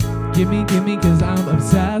Gimme, cause I'm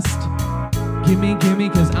obsessed. Gimme,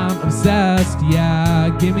 cause I'm obsessed.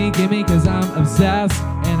 Yeah, gimme, cause I'm obsessed.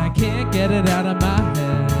 And I can't get it out of my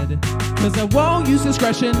head. Cause I won't use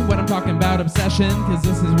discretion when I'm talking about obsession. Cause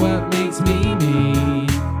this is what makes me me.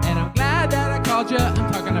 And I'm glad that I called ya.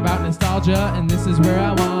 I'm talking about nostalgia. And this is where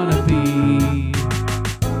I wanna be.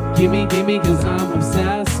 Gimme, cause I'm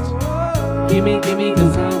obsessed. Gimme,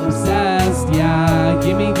 cause I'm obsessed. Yeah,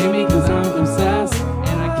 gimme, cause I'm obsessed.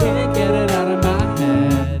 And I can't get it out of my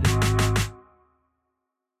head.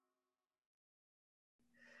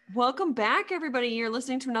 Welcome back, everybody. You're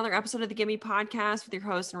listening to another episode of the Gimme Podcast with your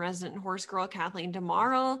host and resident horse girl, Kathleen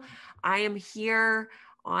DeMarle. I am here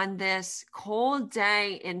on this cold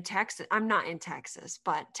day in Texas. I'm not in Texas,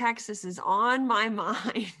 but Texas is on my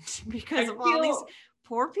mind because of all these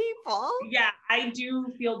poor people. Yeah, I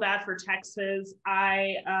do feel bad for Texas.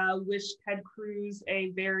 I wish Ted Cruz a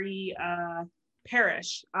very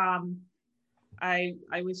perish. I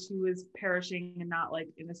wish he was perishing and not like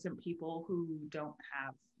innocent people who don't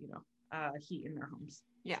have, heat in their homes.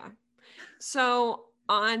 Yeah. So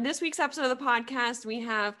on this week's episode of the podcast, we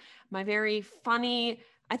have my very funny,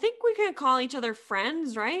 I think we can call each other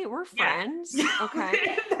friends, right? We're friends. Yeah. Okay. I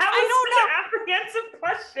don't know. Apprehensive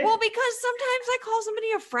question. Well, because sometimes I call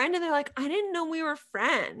somebody a friend and they're like, I didn't know we were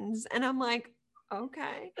friends. And I'm like,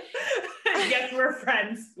 okay. Yes, we're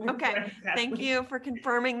friends. Okay. Friends, thank you for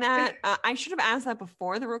confirming that. I should have asked that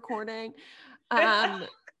before the recording.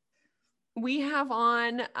 We have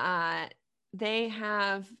on, they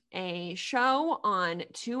have a show on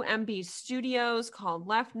 2MB Studios called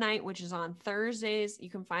Left Night, which is on Thursdays. You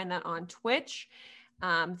can find that on Twitch.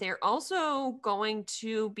 They're also going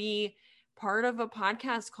to be part of a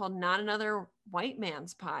podcast called Not Another White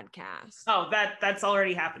Man's Podcast. Oh, that's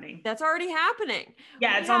already happening. That's already happening.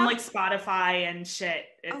 Yeah, it's on like Spotify and shit.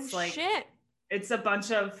 It's shit. It's a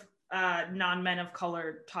bunch of non-men of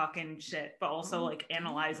color talking shit, but also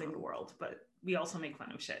analyzing the world. But we also make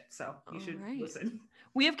fun of shit, so you should listen.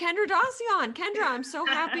 We have Kendra Dawsey on. Kendra, I'm so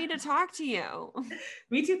happy to talk to you.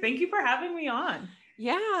 Me too. Thank you for having me on.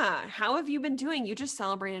 Yeah. How have you been doing? You just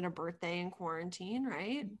celebrated a birthday in quarantine,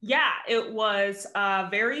 right? Yeah, it was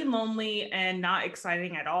very lonely and not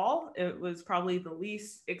exciting at all. It was probably the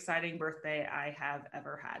least exciting birthday I have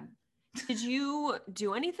ever had. Did you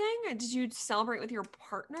do anything? Did you celebrate with your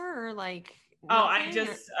partner or like? Oh, I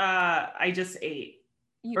just ate.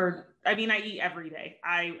 I eat every day.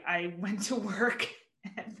 I went to work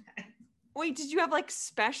and then... Wait, did you have like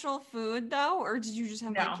special food though, or did you just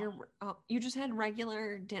have you just had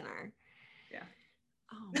regular dinner? Yeah.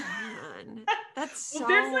 Oh man, that's so.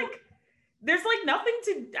 Well, there's nothing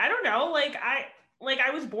to. I don't know. I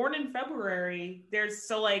was born in February.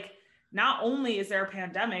 Not only is there a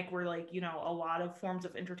pandemic where a lot of forms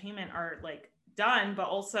of entertainment are done, but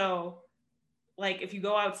also if you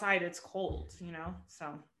go outside, it's cold.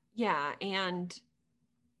 So. Yeah, and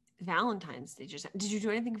Valentine's Day. Did you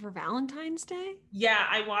do anything for Valentine's Day? Yeah,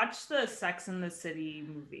 I watched the Sex and the City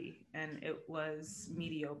movie and it was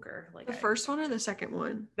mediocre. The first one or the second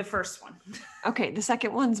one? The first one. Okay, the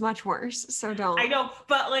second one's much worse, so don't. I know,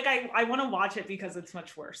 but I want to watch it because it's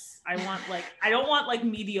much worse. I don't want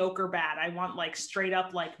mediocre bad. I want straight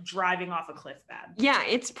up driving off a cliff bad. Yeah,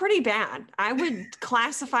 it's pretty bad. I would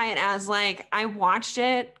classify it as I watched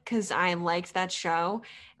it because I liked that show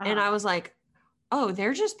and I was like, oh,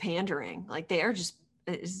 they're just pandering. They are just,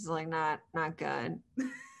 it's not good.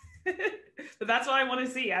 But that's what I want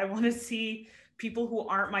to see. I want to see people who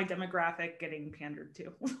aren't my demographic getting pandered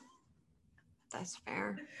to. That's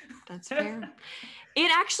fair. That's fair.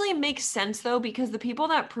 It actually makes sense though, because the people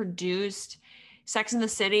that produced Sex and the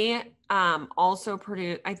City also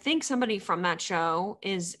produced, I think somebody from that show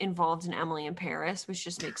is involved in Emily in Paris, which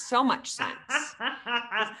just makes so much sense.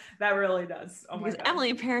 That really does. Oh my God. Emily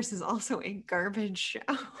in Paris is also a garbage show.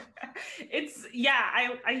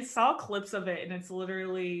 I saw clips of it and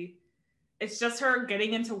it's just her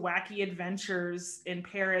getting into wacky adventures in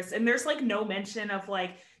Paris. And there's no mention of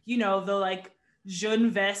the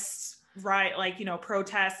jeune veste, right?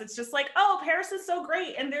 Protests. It's just oh, Paris is so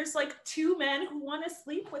great. And there's two men who want to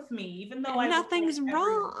sleep with me, even though nothing's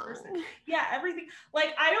wrong. Yeah, everything.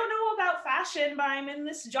 I don't know about fashion, but I'm in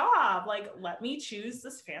this job. Let me choose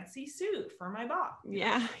this fancy suit for my boss.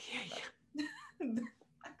 Yeah.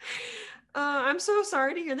 I'm so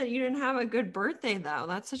sorry to hear that you didn't have a good birthday though.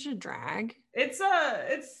 That's such a drag. It's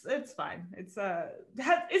fine. Is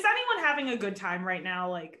anyone having a good time right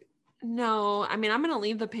now? No, I'm going to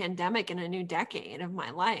leave the pandemic in a new decade of my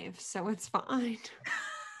life, so it's fine.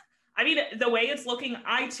 The way it's looking,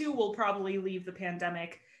 I too will probably leave the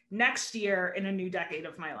pandemic next year in a new decade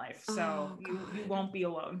of my life. So you won't be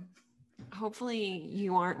alone. Hopefully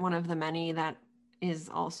you aren't one of the many that is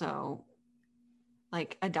also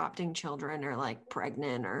like adopting children or like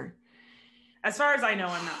pregnant or. As far as I know,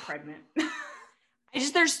 I'm not pregnant.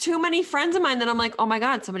 There's too many friends of mine that I'm like, oh my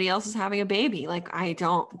God, somebody else is having a baby. Like, I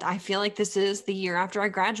feel like this is the year after I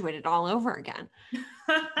graduated all over again.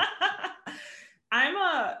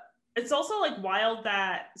 It's also like wild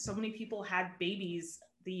that so many people had babies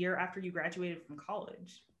the year after you graduated from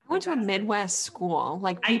college. I went to a Midwest school.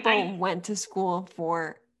 Like people went to school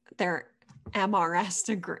for their MRS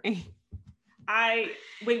degree.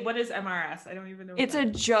 Wait, what is MRS? I don't even know. It's a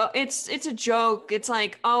joke. It's a joke. It's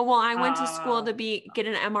like, oh, well, I went to school to get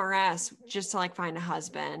an MRS just to like find a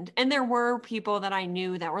husband. And there were people that I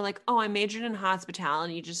knew that were like, oh, I majored in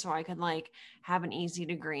hospitality just so I could like have an easy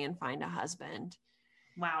degree and find a husband.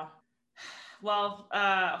 Wow. Well,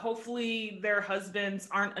 hopefully their husbands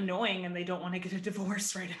aren't annoying and they don't want to get a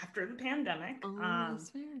divorce right after the pandemic. Oh,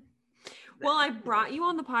 that's fair. Well, I brought you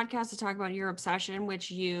on the podcast to talk about your obsession,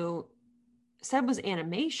 which you said was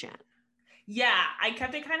animation. Yeah, I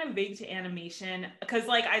kept it kind of vague to animation because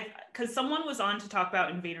someone was on to talk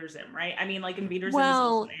about Invader Zim, right? I mean, like Invader Zim is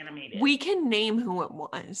also animated. We can name who it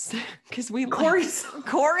was because Corey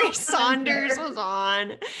Saunders was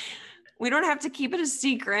on. We don't have to keep it a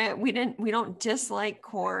secret. We don't dislike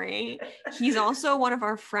Corey. He's also one of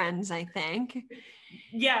our friends, I think.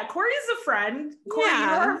 Yeah, Corey's a friend. Corey, you're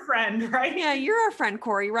our friend, right? Yeah, you're our friend,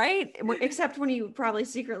 Corey, right? Except when you probably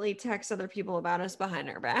secretly text other people about us behind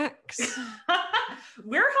our backs.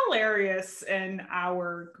 We're hilarious in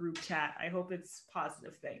our group chat. I hope it's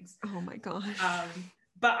positive things. Oh my gosh.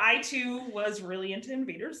 But I too was really into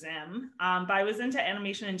Invader Zim. But I was into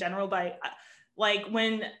animation in general. But like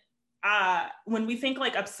when we think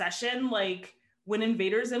like obsession, like when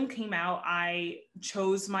Invader Zim came out, I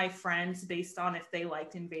chose my friends based on if they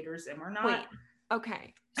liked Invader Zim or not. Wait,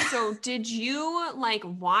 okay. So did you like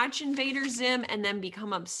watch Invader Zim and then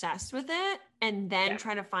become obsessed with it and then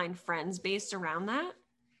try to find friends based around that?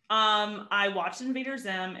 I watched Invader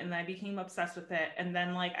Zim and I became obsessed with it. And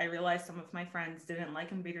then like I realized some of my friends didn't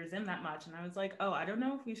like Invader Zim that much. And I was like, oh, I don't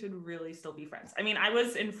know if we should really still be friends. I mean, I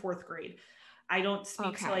was in 4th grade. I don't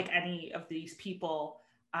speak to like any of these people.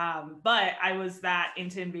 But I was that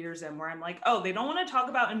into Invader Zim where I'm like, oh, they don't want to talk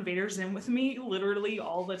about Invader Zim with me literally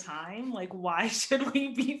all the time. Like, why should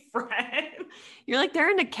we be friends? You're like, they're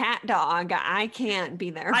into Cat Dog. I can't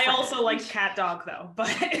be there. I also liked Cat Dog though,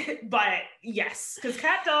 but yes, because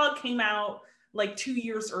Cat Dog came out like 2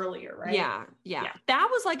 years earlier, right? Yeah. That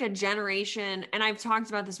was like a generation, and I've talked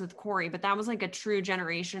about this with Corey, but that was like a true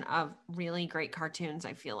generation of really great cartoons,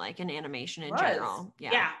 I feel like, and animation in general.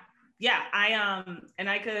 Yeah.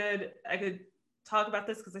 I could talk about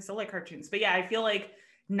this because I still like cartoons, but yeah, I feel like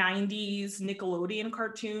 90s Nickelodeon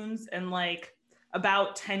cartoons and like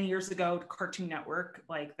about 10 years ago Cartoon Network,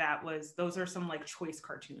 like those are some like choice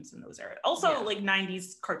cartoons in those eras. Also like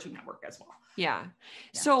 90s Cartoon Network as well. Yeah.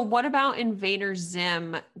 So what about Invader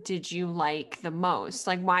Zim did you like the most?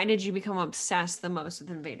 Like, why did you become obsessed the most with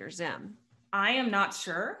Invader Zim? I am not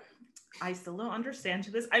sure. I still don't understand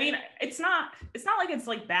to this. I mean, it's not like it's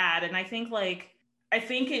like bad. And I think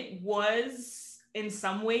it was in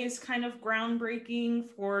some ways kind of groundbreaking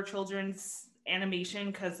for children's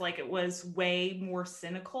animation because like it was way more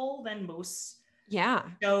cynical than most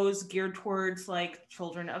shows geared towards like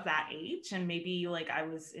children of that age. And maybe like I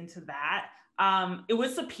was into that. It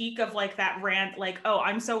was the peak of like that like, oh,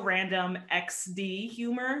 I'm so random XD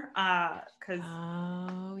humor. And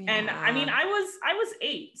I mean, I was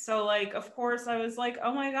 8. So like, of course I was like,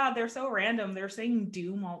 oh my God, they're so random. They're saying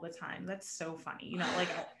doom all the time. That's so funny. You know, like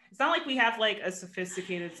it's not like we have like a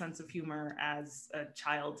sophisticated sense of humor as a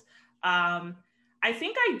child. I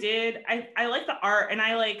think I did. I like the art and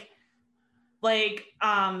I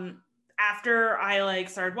after I like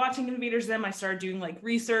started watching Invader Zim, I started doing like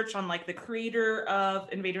research on like the creator of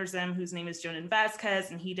Invader Zim, whose name is Jonan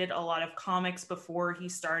Vasquez, and he did a lot of comics before he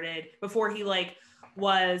like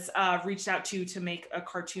was reached out to make a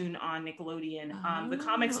cartoon on Nickelodeon. The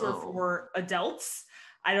comics were for adults.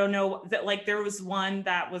 I don't know that like there was one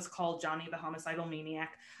that was called Johnny the Homicidal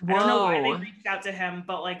Maniac. I don't know why they reached out to him,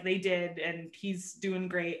 but like they did, and he's doing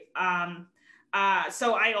great.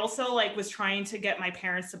 So I also like was trying to get my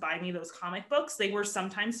parents to buy me those comic books. They were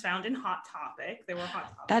sometimes found in Hot Topic. They were Hot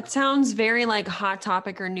Topic. That sounds very like Hot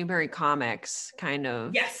Topic or Newberry Comics kind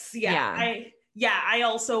of. Yes. Yeah. I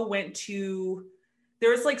also went to,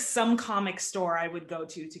 there was like some comic store I would go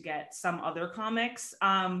to get some other comics.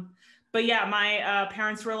 But yeah, my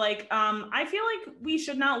parents were like, I feel like we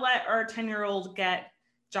should not let our 10-year-old get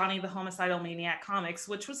Johnny the Homicidal Maniac comics,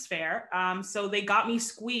 which was fair. So they got me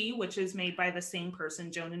Squee, which is made by the same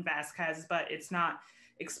person, Jonan Vasquez, but it's not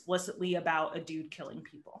explicitly about a dude killing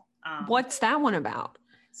people. What's that one about?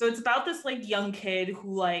 So it's about this like young kid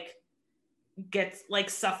who like gets like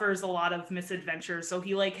suffers a lot of misadventures. So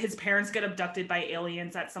he like his parents get abducted by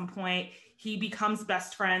aliens at some point. He becomes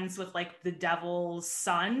best friends with like the devil's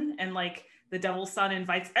son, and like the devil's son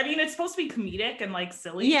invites, I mean, it's supposed to be comedic and like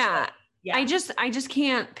silly. Yeah. Yeah. I just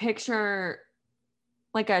can't picture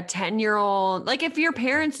like a 10-year-old, like if your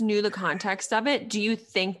parents knew the context of it, do you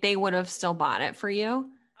think they would have still bought it for you?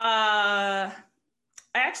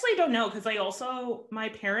 I actually don't know, because my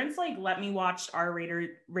parents like let me watch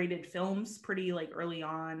rated films pretty like early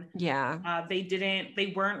on. Yeah.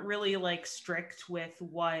 They weren't really like strict with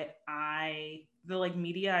the like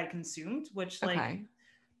media I consumed, which like Okay.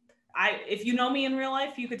 if you know me in real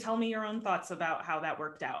life, you could tell me your own thoughts about how that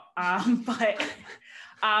worked out. But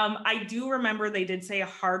I do remember they did say a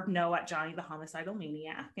hard no at Johnny the Homicidal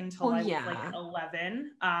Maniac until I was like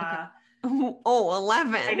 11. Okay. Oh,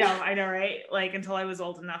 11. I know, right? Like until I was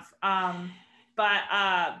old enough.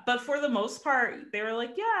 But for the most part, they were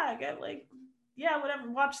like,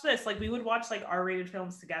 whatever, watch this. Like we would watch like R-rated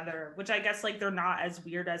films together, which I guess like they're not as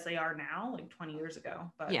weird as they are now, like 20 years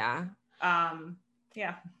ago. But yeah.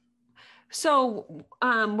 Yeah. So,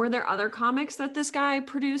 were there other comics that this guy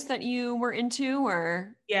produced that you were into,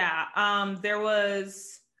 or? Yeah.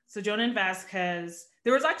 So Jonan Vasquez,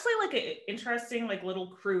 there was actually like an interesting like little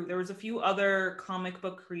crew. There was a few other comic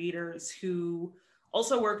book creators who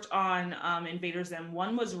also worked on Invader Zim.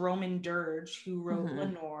 One was Roman Dirge, who wrote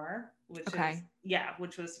Lenore,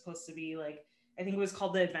 which was supposed to be like, I think it was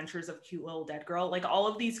called The Adventures of Cute Little Dead Girl. Like all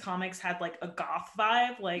of these comics had like a goth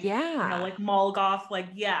vibe, like, like mall goth, like,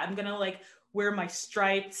 I'm gonna like wear my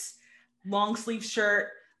striped long sleeve shirt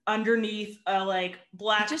underneath a like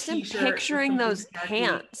black just t-shirt. I'm picturing those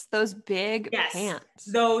pants, those big pants.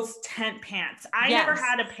 Those tent pants. I never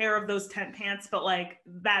had a pair of those tent pants, but like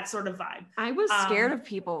that sort of vibe. I was scared of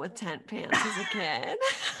people with tent pants as a kid.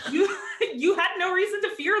 You had no reason to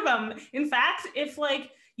fear them. In fact, if like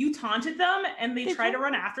you taunted them and they tried to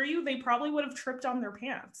run after you, they probably would have tripped on their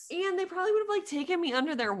pants. And they probably would have like taken me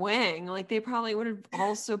under their wing. Like they probably would have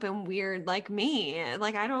also been weird like me.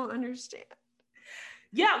 Like I don't understand.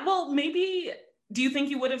 Yeah, well, maybe, do you think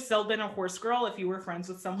you would have still been a horse girl if you were friends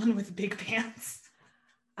with someone with big pants?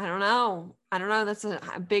 I don't know. That's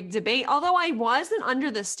a big debate. Although I was an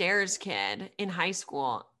under the stairs kid in high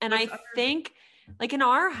school. And I think like in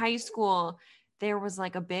our high school, there was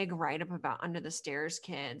like a big write-up about under the stairs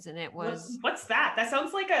kids. And it was... What's that? That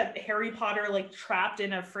sounds like a Harry Potter, like trapped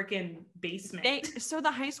in a freaking basement. So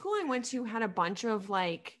the high school I went to had a bunch of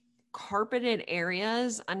like carpeted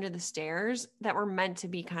areas under the stairs that were meant to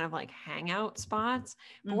be kind of like hangout spots.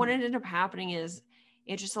 But what ended up happening is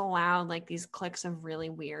it just allowed like these cliques of really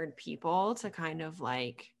weird people to kind of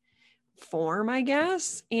like form, I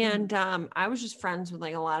guess. And I was just friends with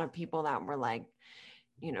like a lot of people that were like,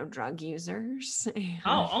 drug users.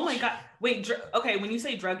 Oh my God. Wait, okay. When you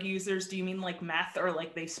say drug users, do you mean like meth or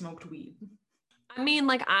like they smoked weed? I mean,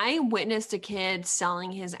 like I witnessed a kid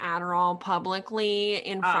selling his Adderall publicly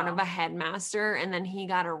in front of a headmaster, and then he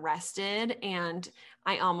got arrested, and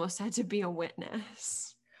I almost had to be a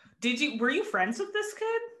witness. Were you friends with this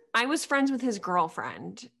kid? I was friends with his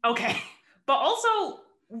girlfriend. Okay. But also,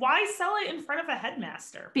 why sell it in front of a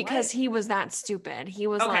headmaster? Because he was that stupid. He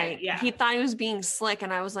was he thought he was being slick,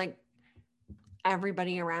 and I was like,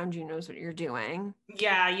 everybody around you knows what you're doing.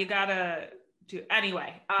 Yeah, you gotta do,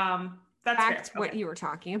 anyway, that's fair. What you were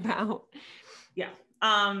talking about. Yeah.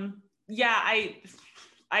 I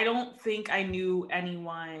don't think I knew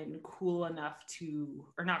anyone cool enough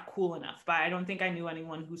or not cool enough, but I don't think I knew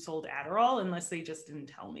anyone who sold Adderall unless they just didn't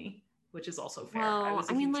tell me, which is also fair. Well,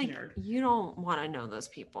 I mean, like, nerd. You don't want to know those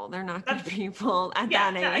people. They're not good people at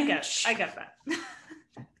that age. I get that.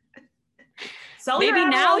 Maybe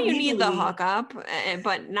now you need the hookup,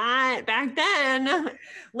 but not back then.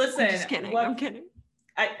 Listen, I'm just kidding. I'm kidding.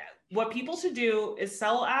 What people should do is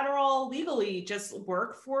sell Adderall legally. Just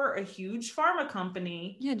work for a huge pharma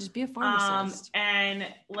company. Yeah, just be a pharmacist. And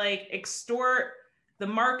like extort the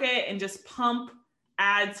market and just pump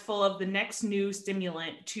ads full of the next new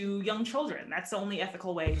stimulant to young children. That's the only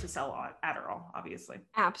ethical way to sell Adderall, obviously.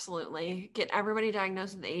 Absolutely. Get everybody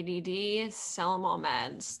diagnosed with ADD, sell them all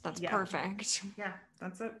meds. That's perfect. Yeah,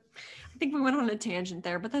 that's it. I think we went on a tangent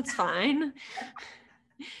there, but that's fine.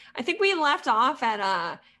 I think we left off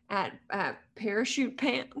at parachute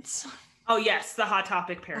pants. Oh yes, the Hot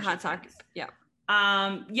Topic parachute. Hot Topic, yeah.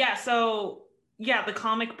 So the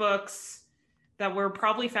comic books that were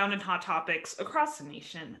probably found in Hot Topics across the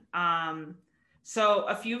nation. So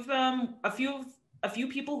a few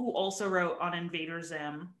people who also wrote on Invader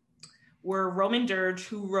Zim were Roman Dirge,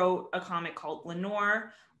 who wrote a comic called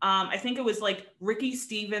Lenore. I think it was like Ricky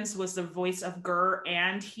Stevens was the voice of Gurr,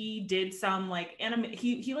 and he did some like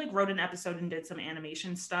he like wrote an episode and did some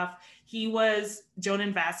animation stuff. He was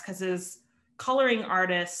Jonan Vasquez's coloring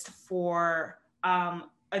artist for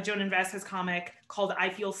a Jonan Vasquez comic called I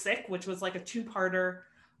Feel Sick, which was like a two-parter.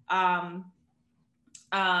 Who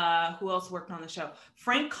else worked on the show?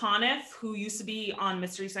 Frank Conniff, who used to be on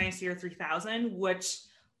Mystery Science Theater 3000, which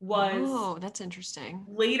was that's interesting.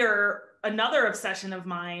 Later another obsession of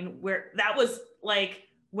mine, where that was like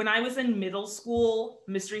when I was in middle school.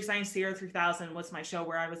 Mystery Science Theater 3000 was my show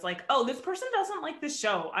where I was like, oh, this person doesn't like this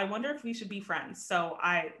show, I wonder if we should be friends. So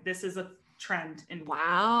this is a trend in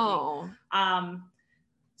wow.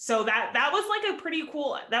 So that was like a pretty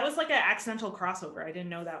cool, that was like an accidental crossover. I didn't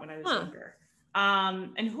know that when I was younger.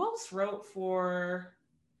 And who else wrote for,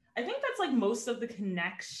 I think that's like most of the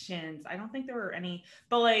connections. I don't think there were any,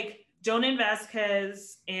 but like Jonan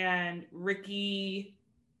Vasquez and Ricky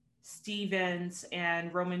Stevens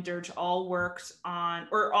and Roman Dirge all worked on,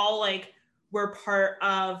 or all like were part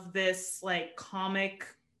of this like comic,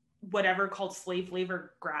 whatever, called Slave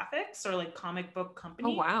Labor Graphics, or like comic book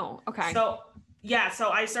company. Oh, wow. Okay. So yeah, so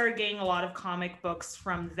I started getting a lot of comic books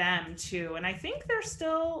from them too. And I think they're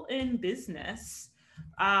still in business.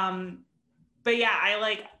 But yeah,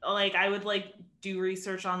 I would like do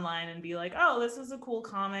research online and be like, oh, this is a cool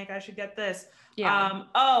comic, I should get this. Yeah.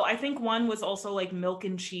 I think one was also like Milk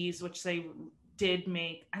and Cheese, which they did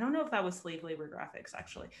make. I don't know if that was Slave Labor Graphics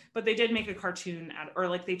actually, but they did make a cartoon or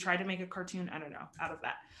like they tried to make a cartoon, I don't know, out of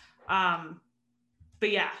that.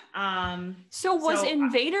 But yeah. So was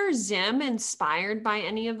Invader Zim inspired by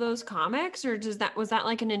any of those comics, or was that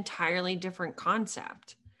like an entirely different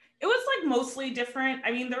concept? It was like mostly different.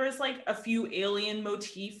 I mean, there was like a few alien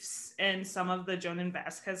motifs in some of the Jonan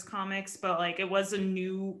Vasquez comics, but like it was a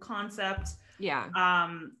new concept. Yeah.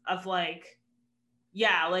 Of like,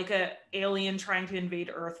 yeah, like a alien trying to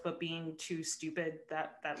invade Earth but being too stupid.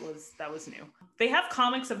 That was new. They have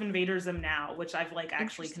comics of Invader Zim now, which I've like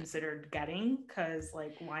actually considered getting, because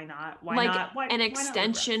like why not? Why not? Why, an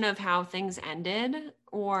extension of how things ended,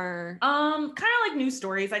 or kind of like new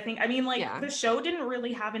stories, I think. I mean, like the show didn't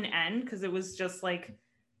really have an end because it was just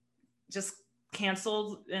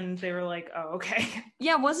canceled, and they were like, oh, okay.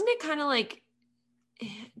 Yeah, wasn't it kind of like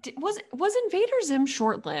was Invader Zim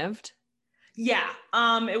short-lived? Yeah,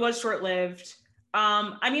 it was short-lived.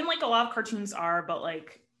 I mean, like a lot of cartoons are, but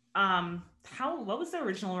like, what was the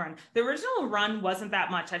original run? The original run wasn't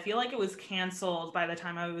that much. I feel like it was canceled by the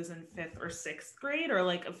time I was in 5th or 6th grade, or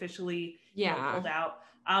like officially pulled out.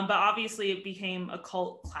 But obviously it became a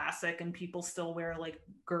cult classic, and people still wear like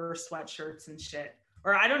Gurr sweatshirts and shit.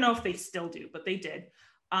 Or I don't know if they still do, but they did.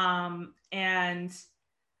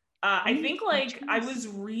 I think like I was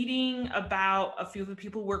reading about a few of the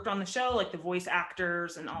people who worked on the show, like the voice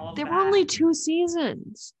actors and all of that. There were only 2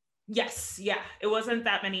 seasons. Yes, yeah. It wasn't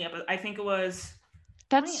that many episodes. I think it was.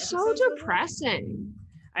 That's so depressing.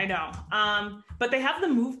 I know. But they have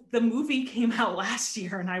the movie came out last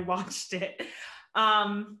year and I watched it.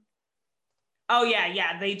 Oh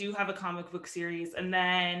yeah, they do have a comic book series. And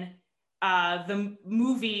then the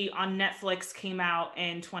movie on Netflix came out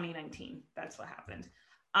in 2019. That's what happened.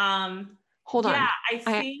 Hold on. Yeah,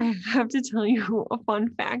 I have to tell you a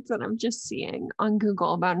fun fact that I'm just seeing on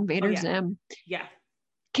Google about Invader Zim. Yeah.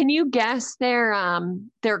 Can you guess their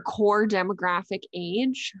core demographic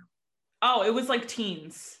age? Oh, it was like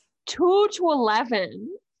teens. 2 to 11.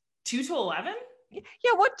 2 to 11?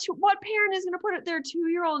 Yeah, what parent is going to put their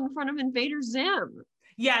 2-year-old in front of Invader Zim?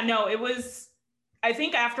 Yeah, no, it was, I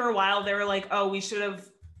think after a while they were like, oh, we should have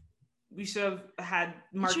had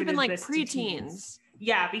marketed like this preteens. To teens.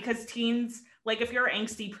 Yeah, because teens, like if you're an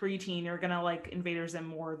angsty preteen, you're gonna like Invader Zim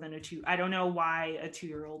more than a 2. I don't know why a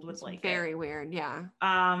 2-year-old would like very weird. Yeah.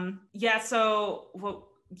 Yeah. So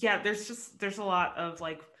there's a lot of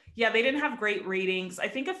like, yeah, they didn't have great ratings. I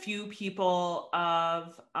think a few people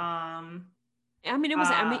of I mean,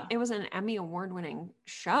 it was an Emmy award-winning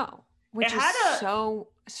show, which is so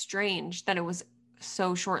strange that it was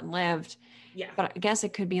so short-lived. Yeah. But I guess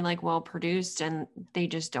it could be like well produced, and they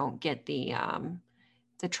just don't get the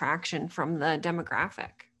traction from the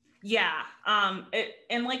demographic. Yeah.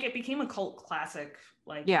 It became a cult classic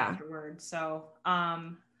afterwards. So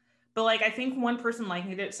but like I think one person liked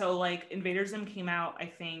it. So like Invader Zim came out, I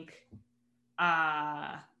think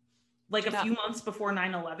like a few months before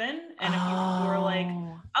 9/11, and a few people were like,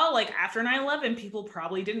 oh, well, like after 9/11, people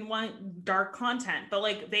probably didn't want dark content, but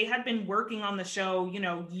like they had been working on the show, you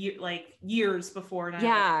know, years before 9/11.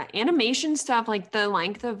 Yeah, animation stuff, like the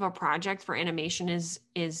length of a project for animation is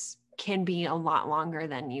can be a lot longer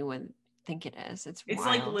than you would think it is. It's wild.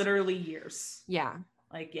 Like literally years. Yeah.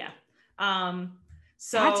 Like, yeah.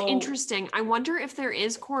 So that's interesting. I wonder if there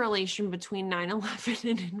is correlation between 9/11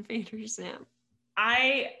 and Invader Zim.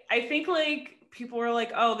 I think like people were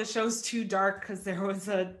like, oh, the show's too dark because there was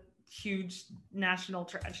a huge national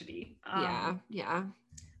tragedy. Yeah.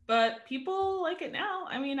 But people like it now.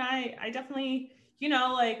 I mean, I definitely, you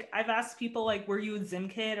know, like I've asked people like, were you a Zim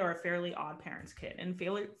kid or a Fairly Odd Parents kid? And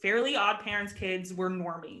Fairly Odd Parents kids were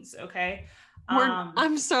normies, okay?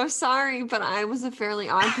 I'm so sorry, but I was a Fairly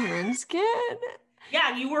Odd Parents kid.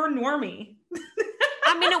 Yeah, you were a normie.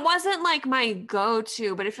 I mean, it wasn't like my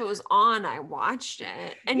go-to, but if it was on, I watched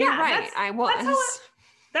it. And yeah, you're right, I was.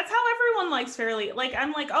 That's how everyone likes Fairly. Like,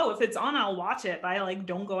 I'm like, oh, if it's on, I'll watch it, but I like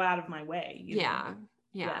don't go out of my way. You know?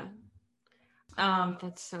 Yeah.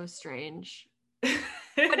 That's so strange.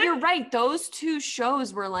 But you're right. Those two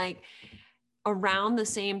shows were like around the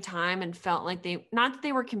same time and felt like not that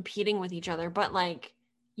they were competing with each other, but like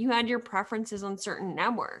you had your preferences on certain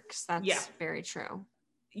networks. That's very true.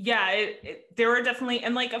 Yeah, there were definitely,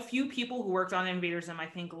 and like a few people who worked on Invader Zim, I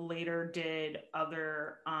think later did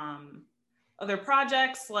other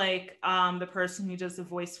projects. Like the person who does the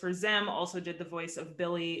voice for Zim also did the voice of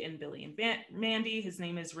Billy in Billy and Mandy. His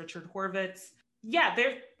name is Richard Horvitz. Yeah,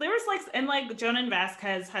 there was like, and like Jonan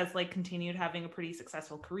Vasquez has like continued having a pretty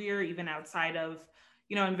successful career even outside of,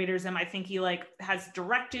 you know, Invader Zim. I think he like has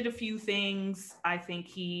directed a few things. I think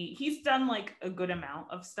he's done like a good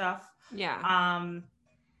amount of stuff. Yeah.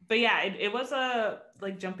 But yeah, it was a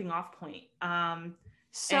like jumping off point.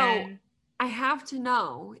 So I have to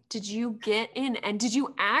know, did you get in and did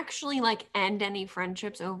you actually like end any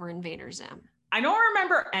friendships over Invader Zim? I don't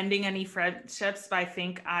remember ending any friendships, but I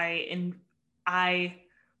think I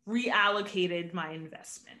reallocated my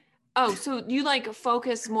investment. Oh, so you like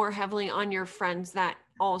focus more heavily on your friends that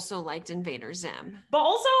also liked Invader Zim. But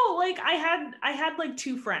also like I had like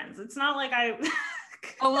 2 friends. It's not like I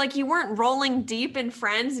Oh, like you weren't rolling deep in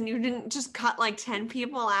friends and you didn't just cut like 10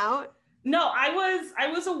 people out? No, I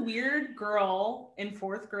was a weird girl in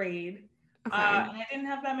 4th grade. Okay. And I didn't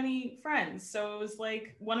have that many friends. So it was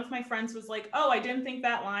like, one of my friends was like, oh, I didn't think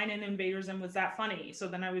that line in Invader Zim was that funny. So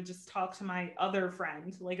then I would just talk to my other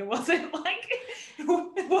friend. Like it wasn't like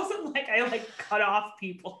I like cut off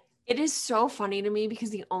people. It is so funny to me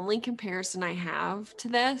because the only comparison I have to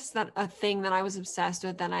this, that a thing that I was obsessed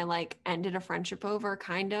with that I like ended a friendship over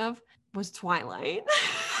kind of, was Twilight.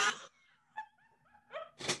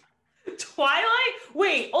 Twilight?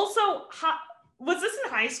 Wait, also, was this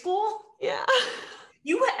in high school? Yeah.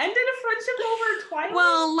 You ended a friendship over Twilight?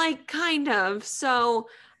 Well, like kind of. So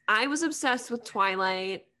I was obsessed with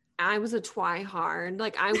Twilight. I was a twihard.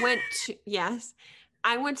 Like I went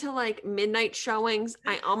to like midnight showings.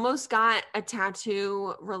 I almost got a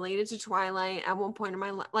tattoo related to Twilight at one point in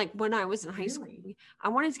my life. Like when I was in high school, I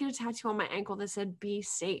wanted to get a tattoo on my ankle that said "Be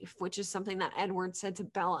safe," which is something that Edward said to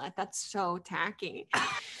Bella. That's so tacky.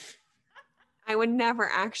 I would never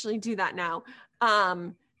actually do that now.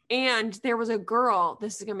 And there was a girl,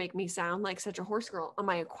 this is gonna make me sound like such a horse girl, on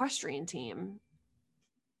my equestrian team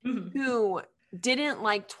who didn't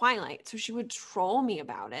like Twilight. So she would troll me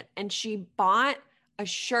about it. And she bought a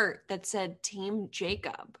shirt that said Team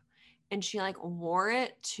Jacob. And she like wore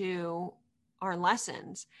it to our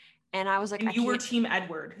lessons. And I was like, and you were Team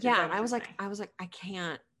Edward. Yeah. And I was like, I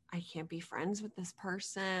can't be friends with this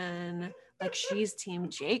person. Like she's Team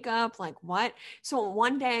Jacob. Like what? So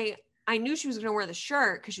one day I knew she was going to wear the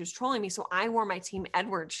shirt because she was trolling me. So I wore my Team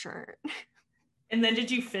Edward shirt. And then did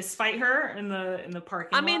you fist fight her in the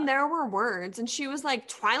parking lot? I mean, there were words, and she was like,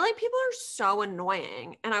 Twilight people are so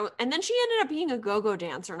annoying. And then she ended up being a go-go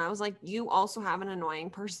dancer. And I was like, you also have an annoying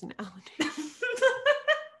personality.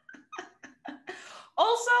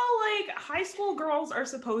 Also, like high school girls are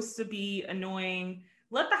supposed to be annoying.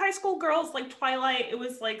 Let the high school girls like Twilight. It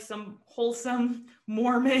was like some wholesome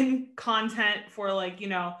Mormon content for like, you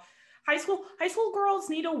know, high school girls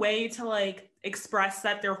need a way to like express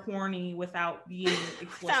that they're horny without being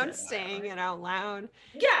explicit. Without saying it out loud.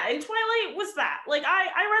 Yeah, and Twilight was that. Like I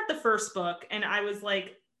read the first book and I was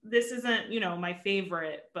like, this isn't, you know, my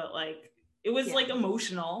favorite, but like it was like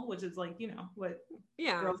emotional, which is like, you know, what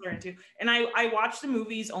girls are into. And I watched the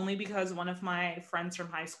movies only because one of my friends from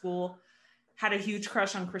high school had a huge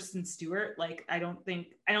crush on Kristen Stewart. Like I don't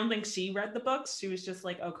think she read the books. She was just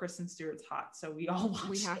like, oh, Kristen Stewart's hot, so we all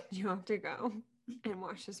watched you have to go and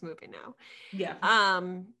watch this movie now. Yeah.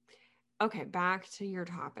 Okay, back to your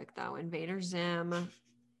topic though. Invader Zim.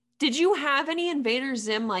 Did you have any Invader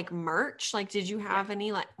Zim like merch? Like, did you have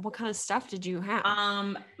any, like, what kind of stuff did you have?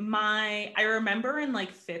 I remember in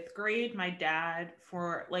like 5th grade, my dad,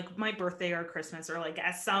 for like my birthday or Christmas, or like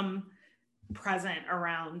as some present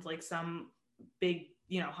around like some big,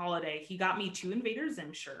 holiday, he got me 2 Invader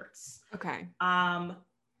Zim shirts. Okay.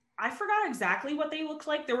 I forgot exactly what they looked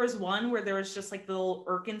like. There was one where there was just like the little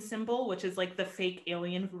Irken symbol, which is like the fake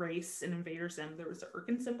alien race in Invader Zim. There was the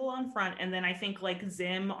Irken symbol on front, and then I think like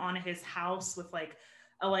Zim on his house with like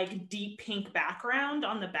a like deep pink background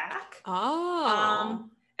on the back. Oh.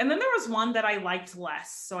 And then there was one that I liked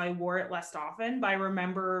less, so I wore it less often. But I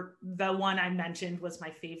remember the one I mentioned was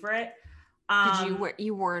my favorite. Did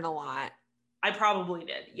you wore it a lot? I probably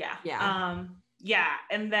did. Yeah. Yeah. Yeah.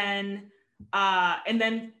 And then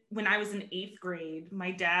when I was in 8th grade,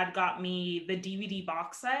 my dad got me the DVD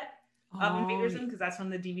box set of Invader Zim, because that's when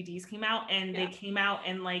the DVDs came out, and they came out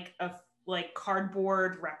in like a like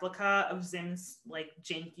cardboard replica of Zim's like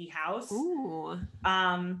janky house. Ooh.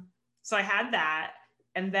 So I had that,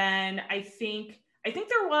 and then I think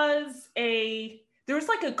there was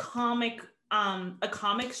like a comic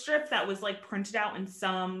strip that was like printed out in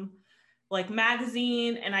some like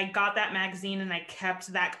magazine, and I got that magazine and I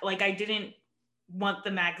kept that. Like, I didn't want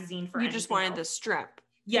the magazine for anything just wanted else. The strip.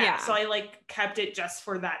 Yeah, so I like kept it just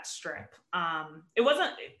for that strip. It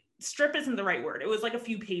wasn't, strip isn't the right word. It was like a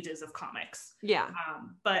few pages of comics. Yeah.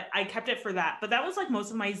 But I kept it for that. But that was like most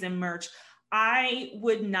of my Zim merch. I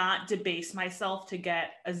would not debase myself to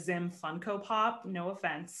get a Zim Funko Pop. No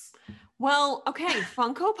offense. Well, okay,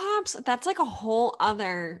 Funko Pops, that's like a whole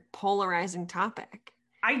other polarizing topic.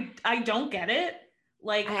 I don't get it.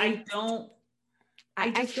 Like, I don't.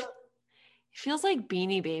 It feels like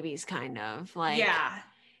Beanie Babies, kind of. Like, yeah.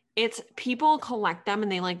 It's people collect them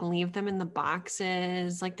and they like leave them in the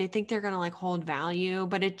boxes. Like, they think they're going to like hold value,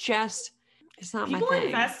 but it's not my thing. People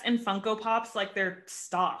invest in Funko Pops like they're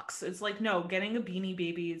stocks. It's like, no, getting a Beanie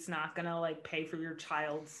Baby is not going to like pay for your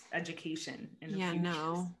child's education in the future.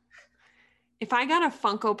 No. If I got a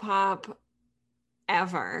Funko Pop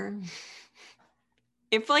ever,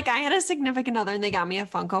 if like I had a significant other and they got me a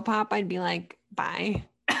Funko Pop, I'd be like, bye.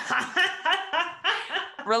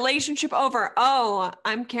 Relationship over. Oh,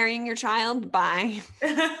 I'm carrying your child. Bye.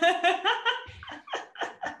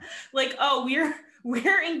 Like, oh,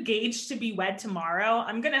 we're engaged to be wed tomorrow.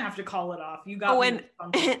 I'm gonna have to call it off. You got me a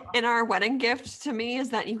Funko Pop. And our wedding gift to me is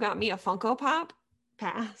that you got me a Funko Pop.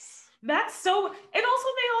 Pass. That's so. And also,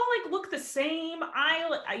 they all like look the same.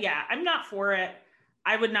 I'm not for it.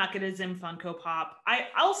 I would not get a Zim Funko Pop.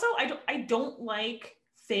 I don't like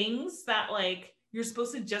things that like you're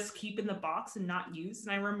supposed to just keep in the box and not use.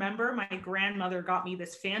 And I remember my grandmother got me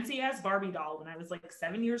this fancy ass Barbie doll when I was like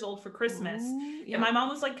 7 years old for Christmas. And my mom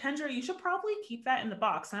was like, Kendra, you should probably keep that in the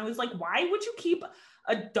box. And I was like, why would you keep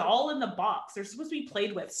a doll in the box? They're supposed to be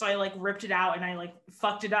played with. So I like ripped it out and I like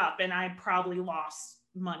fucked it up, and I probably lost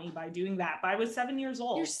money by doing that. But I was 7 years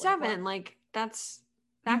old. You're 7. Like that's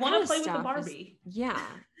that. You want to play with the Barbie. Yeah.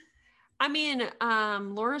 I mean,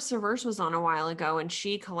 Laura Serverse was on a while ago and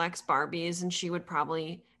she collects Barbies, and she would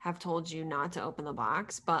probably have told you not to open the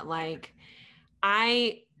box, but like,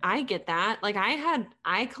 I get that. Like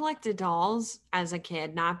I collected dolls as a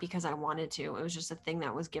kid, not because I wanted to. It was just a thing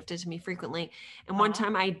that was gifted to me frequently. And one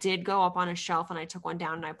time I did go up on a shelf and I took one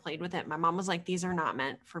down and I played with it. My mom was like, these are not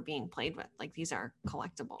meant for being played with. Like, these are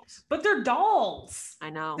collectibles. But they're dolls. I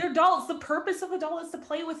know. They're dolls. The purpose of a doll is to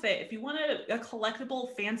play with it. If you want a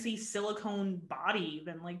collectible fancy silicone body,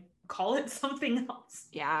 then like call it something else.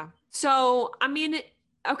 Yeah. So, I mean,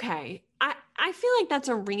 okay. I feel like that's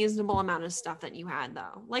a reasonable amount of stuff that you had,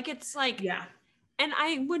 though. Like, it's like, yeah. And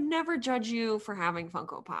I would never judge you for having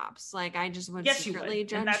Funko Pops. Like, I just would secretly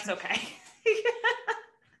judge. And that's okay.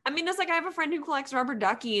 I mean, it's like I have a friend who collects rubber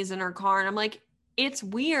duckies in her car, and I'm like, it's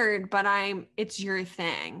weird, but it's your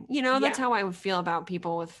thing. You know, that's how I would feel about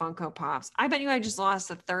people with Funko Pops. I bet you I just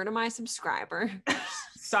lost a third of my subscriber.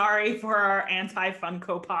 Sorry for our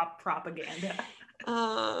anti-Funko Pop propaganda.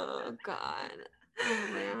 Oh, God. Oh,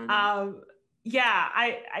 man. Yeah,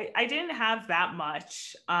 I didn't have that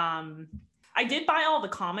much. I did buy all the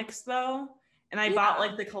comics though, and I bought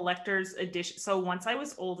like the collector's edition. So once I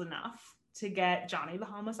was old enough to get Johnny the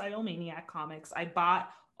Homicidal Maniac comics, I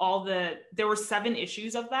bought there were 7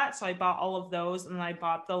 issues of that. So I bought all of those, and then I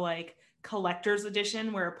bought the like collector's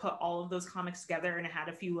edition where it put all of those comics together and it had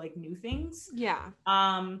a few like new things. Yeah.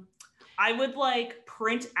 I would like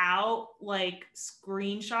print out like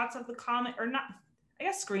screenshots of the comic, or not, I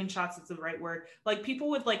guess screenshots is the right word. Like, people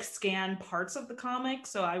would like scan parts of the comic,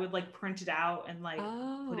 so I would like print it out and like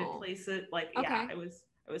put it, place it. Like, yeah,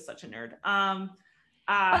 I was such a nerd.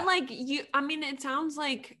 But like it sounds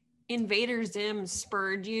like Invader Zim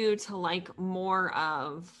spurred you to like more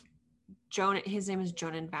of his name is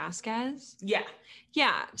Jonan Vasquez. Yeah.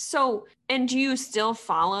 Yeah. So, and do you still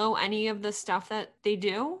follow any of the stuff that they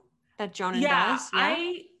do that Jonan does?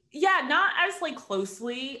 Yeah, not as like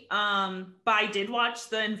closely. But I did watch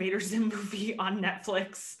the Invader Zim movie on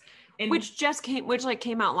Netflix. Which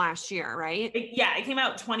came out last year, right? It came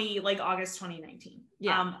out August 2019.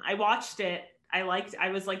 Yeah. I watched it. I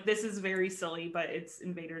was like, this is very silly, but it's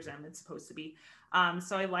Invader Zim. It's supposed to be.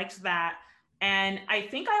 So I liked that. And I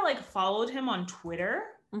think I like followed him on Twitter.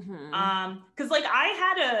 Mm-hmm. Cause like I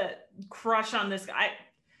had a crush on this guy.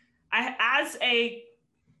 As a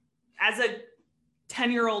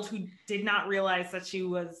 10-year-old who did not realize that she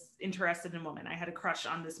was interested in women, I had a crush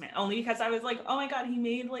on this man only because I was like, oh my God, he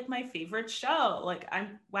made like my favorite show. Like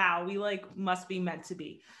we like must be meant to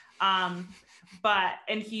be. And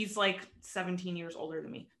he's like 17 years older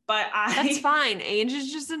than me, that's fine. Age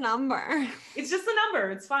is just a number. It's just a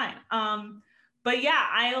number. It's fine. But yeah,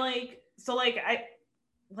 I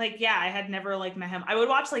had never like met him. I would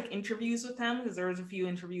watch like interviews with him because there was a few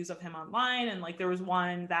interviews of him online, and like there was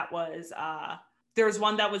one that was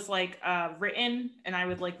like written, and I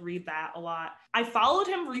would like read that a lot. I followed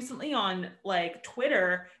him recently on like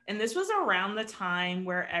Twitter, and this was around the time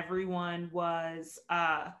where everyone was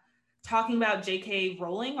talking about J.K.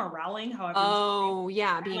 Rowling, however. Oh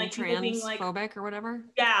yeah, being like, transphobic or whatever.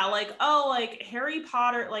 Yeah, like, oh, like Harry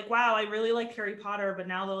Potter, like, wow, I really liked Harry Potter, but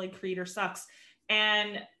now the like creator sucks.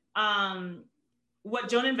 And what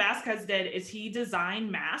Jonan Vasquez did is he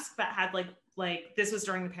designed masks that had like this was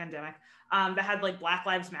during the pandemic, that had like Black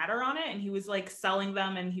Lives Matter on it, and he was like selling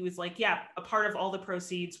them, and he was like, yeah, a part of all the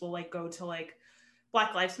proceeds will like go to like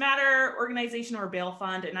Black Lives Matter organization or bail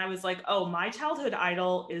fund. And I was like, oh, my childhood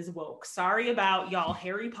idol is woke. Sorry about y'all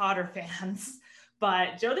Harry Potter fans,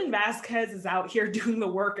 but Jonan Vasquez is out here doing the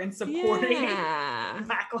work and supporting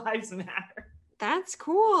Black Lives Matter. That's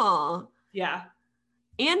cool. Yeah.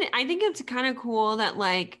 And I think it's kind of cool that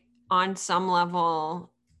like on some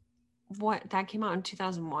level, what that came out in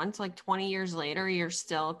 2001, so like 20 years later, you're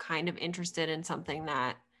still kind of interested in something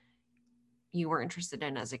that you were interested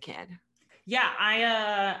in as a kid. Yeah,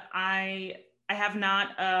 I have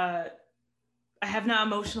not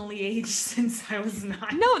emotionally aged since I was 9.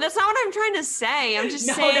 No, that's not what I'm trying to say. I'm just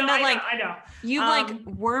saying that I know. You've like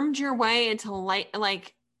wormed your way into like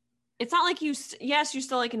it's not like you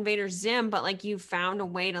still like Invader Zim, but like you found a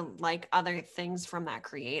way to like other things from that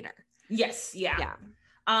creator. Yes, yeah.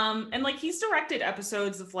 And like he's directed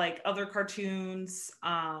episodes of like other cartoons,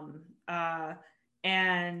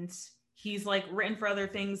 and he's like written for other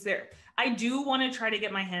things there. I do want to try to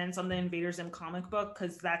get my hands on the Invader Zim comic book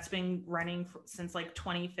because that's been running since like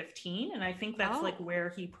 2015, and I think that's like where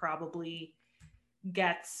he probably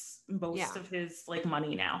gets most of his like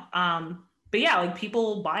money now. But yeah, like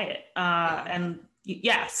people buy it, and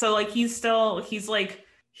yeah, so like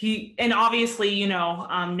and obviously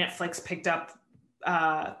Netflix picked up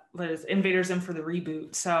Invader Zim for the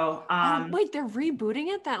reboot. So wait, they're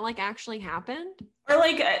rebooting it? That like actually happened? Or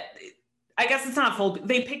like I guess it's not full.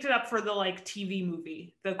 They picked it up for the like TV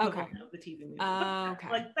movie, the equivalent of the TV movie. Okay.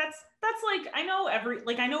 Like that's like I know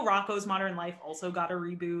Rocko's Modern Life also got a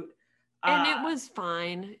reboot, and it was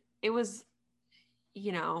fine. It was,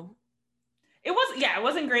 it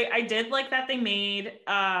wasn't great. I did like that they made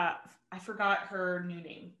I forgot her new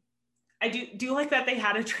name. I do like that they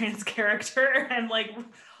had a trans character and like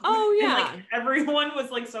and, like everyone was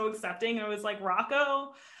like so accepting. It was like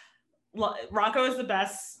Rocco is the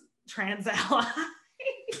best trans ally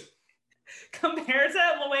compared to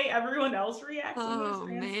the way everyone else reacts. Oh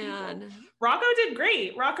man, people. Rocco did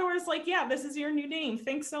great. Rocco was like, yeah, this is your new name.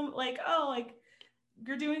 Thanks so like, oh, like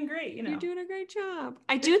you're doing great, You're doing a great job.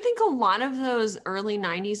 I do think a lot of those early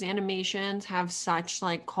 90s animations have such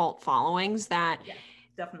like cult followings that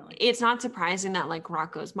definitely it's not surprising that like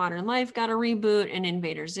Rocko's Modern Life got a reboot and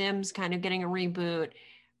Invader Zim's kind of getting a reboot.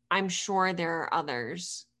 I'm sure there are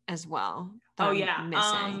others as well.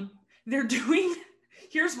 Missing. They're doing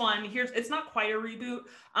it's not quite a reboot.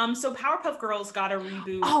 So Powerpuff Girls got a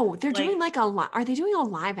reboot. Oh, they're doing like are they doing a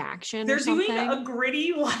live action? They're doing a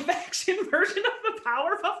gritty live action version of the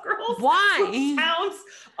Powerpuff Girls. Why? Which sounds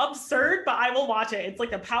absurd, but I will watch it. It's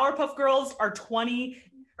like the Powerpuff Girls are 20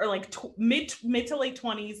 or like mid to late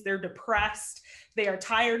 20s. They're depressed. They are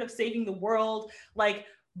tired of saving the world. Like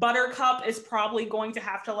Buttercup is probably going to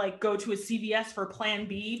have to like go to a CVS for Plan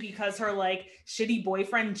B because her like shitty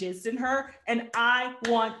boyfriend jizzed in her, and I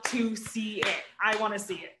want to see it. I want to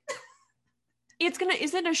see it.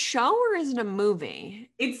 Is it a show or is it a movie?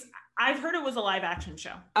 I've heard it was a live action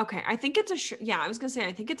show. Okay, I think it's a show. Yeah, I was gonna say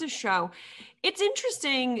I think it's a show. It's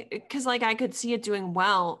interesting because like I could see it doing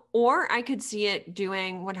well, or I could see it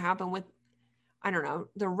doing what happened with, I don't know,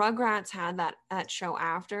 the Rugrats had that show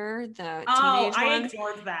after the teenage I ones,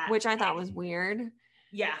 ignored that, which I thought was weird.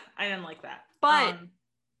 Yeah, I didn't like that. But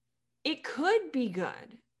it could be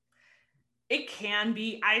good. It can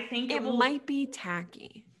be. I think it might be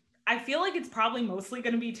tacky. I feel like it's probably mostly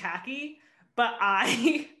going to be tacky, but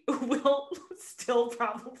I will still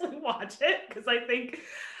probably watch it because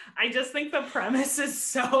I just think the premise is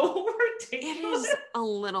so ridiculous. It is a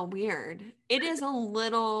little weird. It is a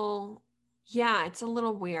little, yeah, it's a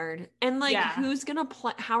little weird. And like, who's going to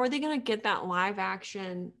play? How are they going to get that live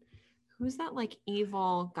action? Who's that like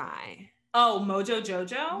evil guy? Oh, Mojo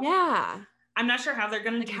Jojo? Yeah. I'm not sure how they're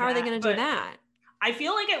going to do that. How are they going to do that? I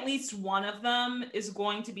feel like at least one of them is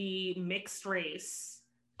going to be mixed race.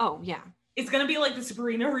 Oh, yeah. It's going to be like the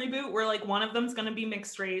Sabrina reboot where like one of them's going to be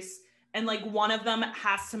mixed race and like one of them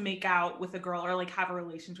has to make out with a girl or like have a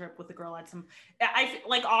relationship with a girl at some,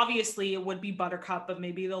 like obviously it would be Buttercup, but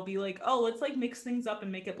maybe they'll be like, oh, let's like mix things up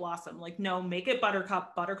and make it Blossom. Like, no, make it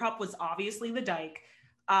Buttercup. Buttercup was obviously the dyke.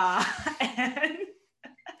 And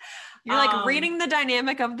you're like reading the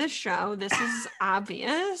dynamic of this show. This is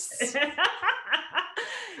obvious.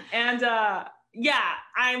 And yeah,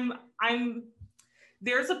 I'm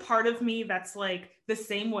there's a part of me that's like the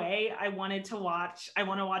same way I want to watch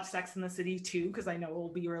Sex and the City 2 because I know it will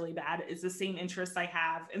be really bad, is the same interest I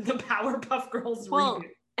have in the Powerpuff Girls reboot.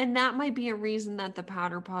 And that might be a reason that the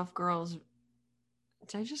Powerpuff Girls,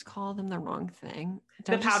 did I just call them the wrong thing?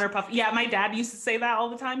 Powderpuff. Yeah, my dad used to say that all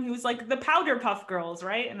the time. He was like, the Powderpuff Girls,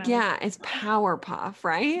 right? And yeah, it's Powerpuff,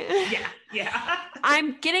 right? Yeah.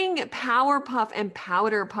 I'm getting Powerpuff and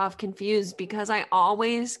Powderpuff confused because I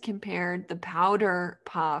always compared the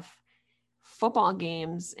Powderpuff football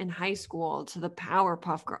games in high school to the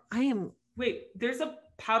Powerpuff Girl. Wait, there's a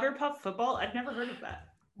Powderpuff football? I've never heard of that.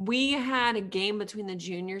 We had a game between the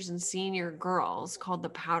juniors and senior girls called the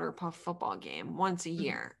Powderpuff football game once a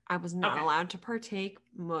year. I was not allowed to partake,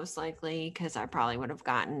 most likely because I probably would have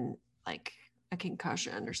gotten like a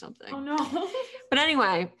concussion or something. Oh no. But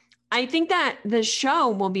anyway, I think that the show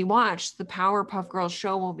will be watched. The Powerpuff Girls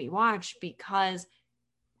show will be watched because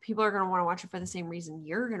people are going to want to watch it for the same reason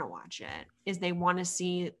you're going to watch it, is they want to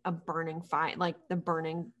see a burning fight, like the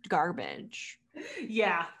burning garbage.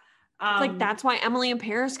 Yeah. Like that's why Emily in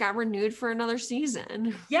Paris got renewed for another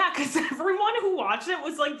season. Yeah, because everyone who watched it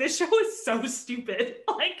was like, this show is so stupid.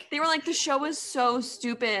 Like they were like, the show is so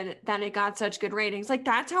stupid that it got such good ratings. Like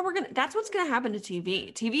that's what's gonna happen to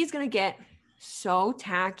TV. TV is gonna get so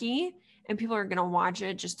tacky and people are gonna watch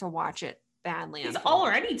it just to watch it badly. It's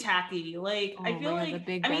already tacky. Like I feel like the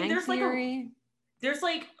Big Bang Theory. There's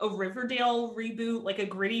like a Riverdale reboot, like a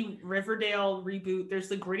gritty Riverdale reboot. There's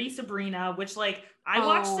the gritty Sabrina, which like I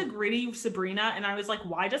watched the gritty Sabrina and I was like,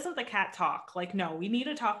 why doesn't the cat talk? Like, no, we need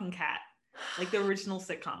a talking cat, like the original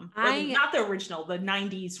sitcom. Not the original, the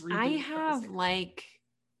 90s reboot. I have like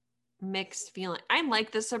mixed feeling. I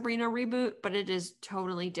like the Sabrina reboot, but it is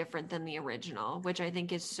totally different than the original, which I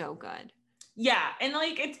think is so good. Yeah, and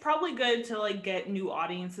like it's probably good to like get new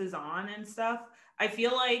audiences on and stuff. I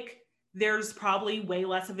feel like there's probably way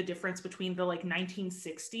less of a difference between the like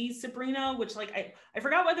 1960s Sabrina, which like I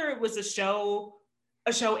forgot whether it was a show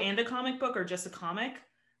and a comic book or just a comic.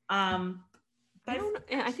 I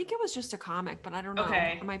think it was just a comic, but I don't know.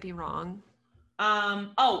 Okay. I might be wrong.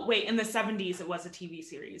 Oh wait, in the 70s it was a TV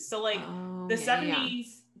series. So like the 70s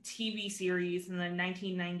TV series and the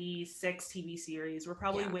 1996 TV series were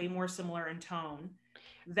probably way more similar in tone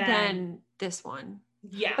than this one.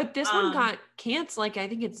 Yeah. But this one got canceled. Like, I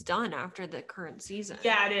think it's done after the current season.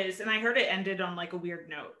 Yeah, it is. And I heard it ended on like a weird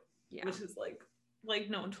note. Yeah. Which is like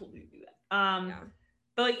no one told me to do that.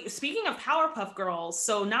 But like speaking of Powerpuff Girls,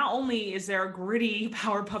 so not only is there a gritty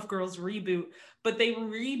Powerpuff Girls reboot, but they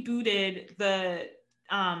rebooted the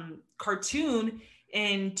cartoon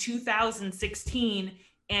in 2016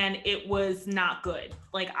 and it was not good.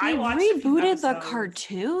 Like I watched rebooted the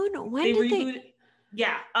cartoon? When did they?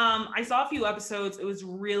 Yeah, I saw a few episodes. It was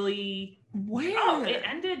really it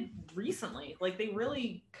ended recently. Like they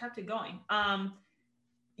really kept it going.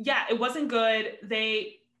 Yeah, it wasn't good.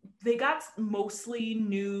 They got mostly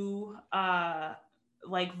new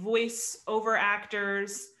like voice over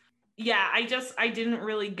actors. Yeah, I didn't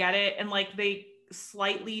really get it, and like they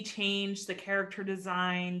slightly changed the character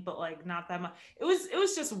design, but like not that much. It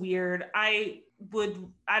was just weird. I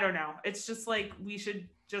don't know. It's just like we should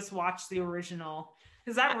just watch the original.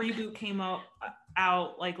 Because that reboot came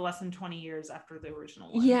out like less than 20 years after the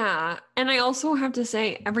original one. Yeah. And I also have to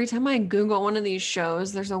say, every time I Google one of these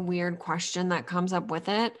shows, there's a weird question that comes up with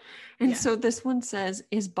it. And so this one says,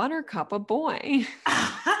 is Buttercup a boy?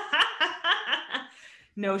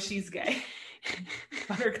 No, she's gay.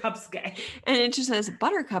 Buttercup's gay. And it just says,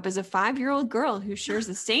 Buttercup is a 5-year-old girl who shares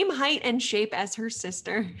the same height and shape as her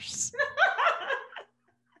sisters.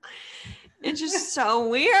 It's just so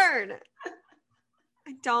weird.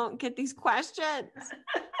 I don't get these questions.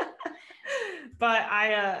 But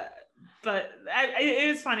it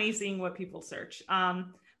is funny seeing what people search.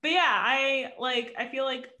 But yeah, I feel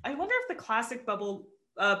like, I wonder if the classic bubble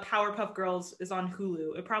Powerpuff Girls is on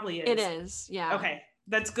Hulu. It probably is. It is, yeah. Okay,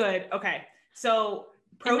 that's good. Okay, so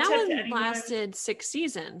and that one lasted 6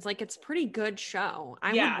 seasons. Like, it's a pretty good show.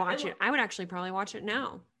 I would watch it. I would actually probably watch it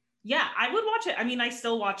now. Yeah, I would watch it. I mean, I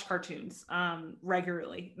still watch cartoons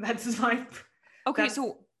regularly. That's my... Okay,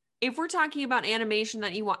 so if we're talking about animation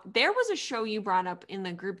that you want, there was a show you brought up in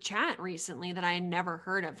the group chat recently that I had never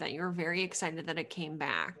heard of that you were very excited that it came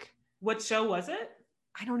back. What show was it?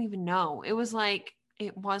 I don't even know. It was like,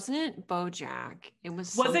 it wasn't BoJack. It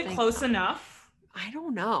was it close enough? I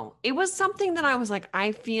don't know. It was something that I was like,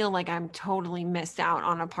 I feel like I'm totally missed out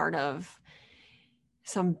on a part of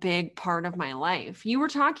some big part of my life. You were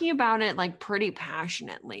talking about it like pretty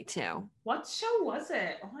passionately too. What show was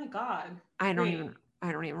it? Oh my God. I don't even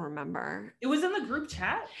remember. It was in the group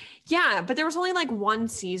chat? Yeah, but there was only like 1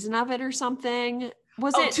 season of it or something.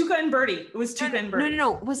 Was it Tuca and Birdie? It was Tuca and Birdie.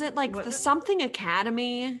 No. Was it like the Something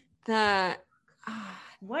Academy? What?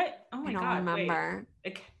 Oh my God. I don't remember.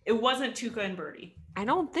 Wait. It wasn't Tuca and Birdie. I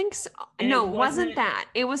don't think so. And no, it wasn't that.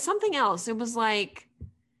 It was something else. It was like,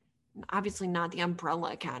 obviously not the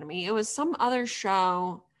Umbrella Academy. It was some other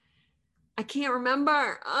show. I can't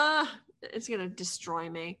remember. It's going to destroy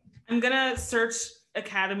me. I'm going to search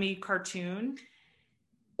Academy cartoon.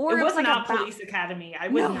 Or it was like not Police Academy. I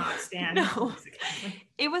would not stand Police Academy.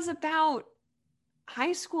 It was about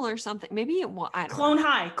high school or something. Maybe it was. I don't Clone know.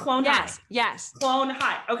 High. Clone Yes. High. Yes. Clone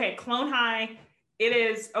High. Okay, Clone High. It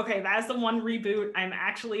is. Okay, that's the one reboot I'm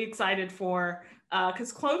actually excited for.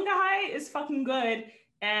 Because Clone High is fucking good.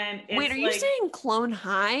 And it's wait, are you saying Clone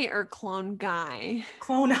High or Clone Guy?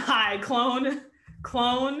 Clone High.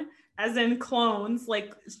 Clone as in clones,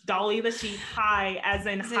 like Dolly the sheep. High as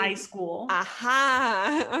in high school.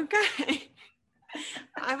 Aha. Okay.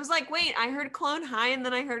 I was like, wait, I heard Clone High and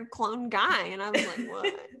then I heard Clone Guy. And I was like,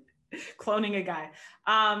 what? Cloning a guy.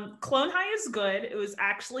 Clone High is good. It was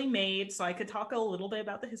actually made, so I could talk a little bit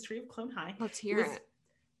about the history of Clone High. Let's hear it.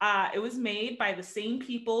 It was made by the same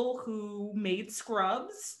people who made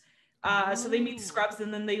Scrubs. So they made Scrubs,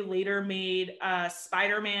 and then they later made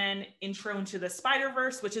Spider-Man Intro into the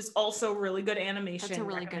Spider-Verse, which is also really good animation. That's a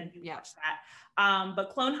really good, watch that. But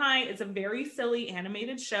Clone High is a very silly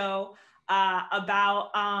animated show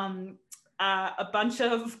about a bunch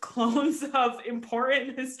of clones of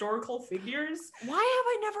important historical figures. Why have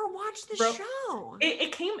I never watched the show?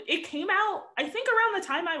 It came out, I think, around the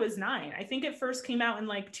time I was 9. I think it first came out in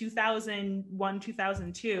like 2001,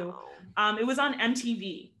 2002. It was on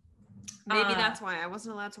MTV. Maybe that's why I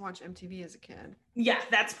wasn't allowed to watch MTV as a kid. Yeah,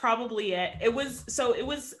 that's probably it. It was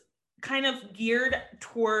kind of geared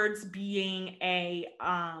towards being a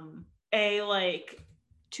like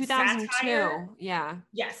 2002. satire. Yeah.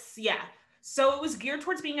 Yes, yeah. So it was geared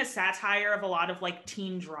towards being a satire of a lot of like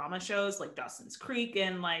teen drama shows like Dawson's Creek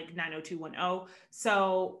and like 90210.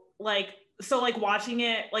 So watching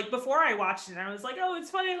it, like before I watched it, I was like, oh, it's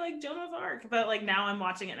funny, like Joan of Arc. But like now I'm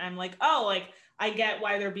watching it and I'm like, oh, like I get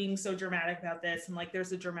why they're being so dramatic about this. And like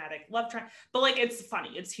there's a dramatic love triangle, but like it's funny,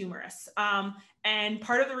 it's humorous. And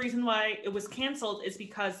part of the reason why it was canceled is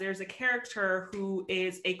because there's a character who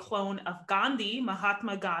is a clone of Gandhi,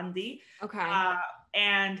 Mahatma Gandhi. Okay.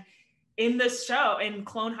 And in this show, in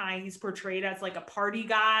Clone High, he's portrayed as like a party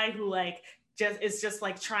guy who like just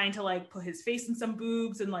like trying to like put his face in some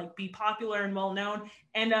boobs and like be popular and well known.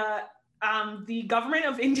 And the government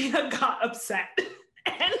of India got upset.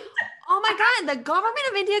 And oh my God, the government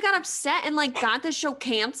of India got upset and like got the show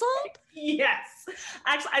canceled? Yes.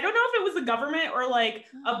 Actually, I don't know if it was the government or like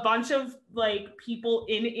a bunch of like people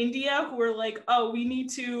in India who were like, oh, we need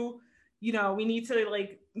to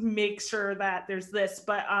like make sure that there's this.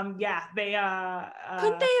 But yeah, they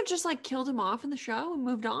couldn't they have just like killed him off in the show and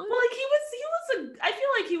moved on? Well, like I feel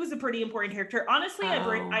like he was a pretty important character. Honestly,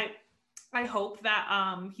 I hope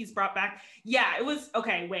that he's brought back. Yeah, it was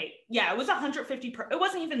okay, wait. Yeah, it was 150 it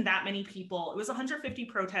wasn't even that many people. It was 150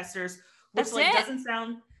 protesters, which That's like it? doesn't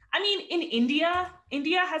sound. I mean, in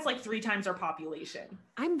India has like 3 times our population.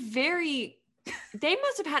 I'm very They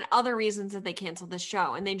must have had other reasons that they canceled the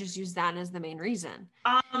show, and they just used that as the main reason.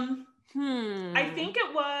 I think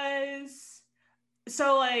it was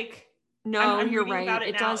so like. No, I'm you're reading right. about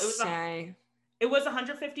It now. does say It was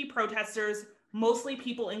 150 protesters, mostly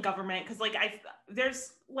people in government, because like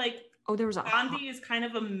there's like there was Gandhi is kind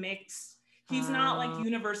of a mix. He's not like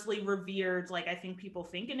universally revered like I think people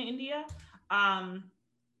think in India. But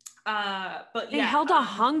they held a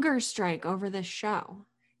hunger strike over this show.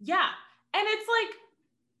 Yeah, and it's like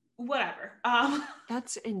whatever.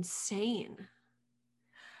 That's insane.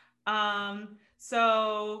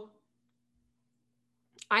 So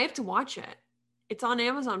I have to watch it. It's on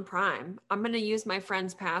Amazon Prime. I'm going to use my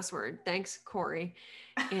friend's password. Thanks, Corey.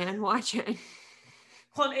 And watch it.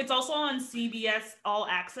 It's also on CBS All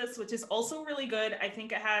Access, which is also really good. I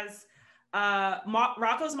think it has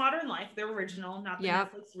Rocko's Modern Life, their original, not the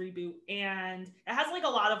Netflix reboot. And it has like a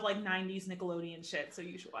lot of like 90s Nickelodeon shit. So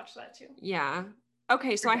you should watch that too. Yeah.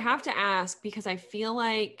 Okay. So I have to ask, because I feel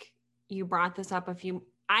like you brought this up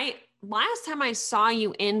last time I saw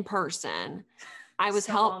you in person, I was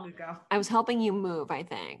helping you move, I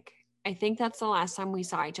think. I think that's the last time we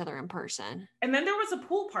saw each other in person. And then there was a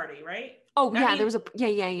pool party, right? Oh, yeah, there was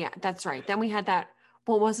yeah. That's right. Then we had that,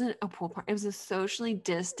 well, it wasn't a pool party. It was a socially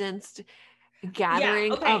distanced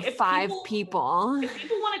gathering of five people. If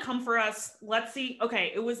people want to come for us, let's see.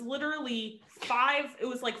 Okay, it was literally five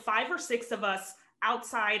or six of us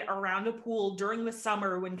outside around a pool during the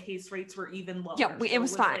summer when case rates were even lower. Yeah, it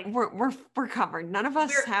was fine. Like, we're covered. None of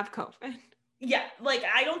us have COVID. Yeah, like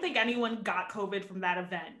I don't think anyone got COVID from that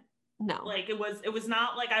event. No. Like it was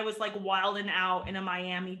not like I was like wilding out in a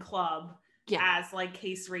Miami club as like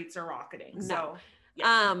case rates are rocketing. No. So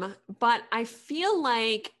yeah. But I feel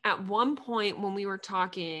like at one point when we were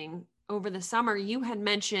talking over the summer, you had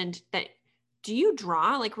mentioned that do you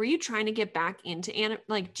draw? Like, were you trying to get back into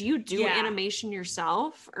do you do animation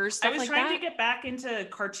yourself or stuff like that? I was trying to get back into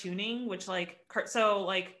cartooning, which I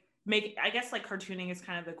guess like cartooning is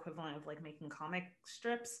kind of the equivalent of like making comic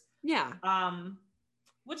strips. Yeah.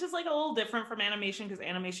 Which is like a little different from animation because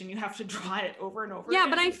animation you have to draw it over and over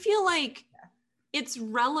again. But I feel like it's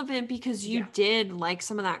relevant because you did like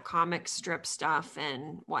some of that comic strip stuff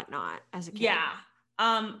and whatnot as a kid. Yeah.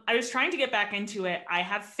 I was trying to get back into it. I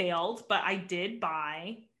have failed, but I did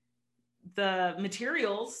buy the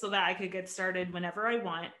materials so that I could get started whenever I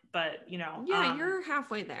want. But you're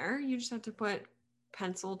halfway there. You just have to put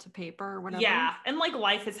pencil to paper or whatever. Yeah, and like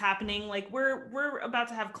life is happening. Like we're about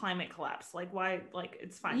to have climate collapse. Like why? Like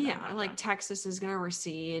it's fine. Yeah, like Texas is gonna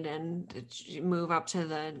recede and move up to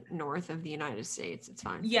the north of the United States. It's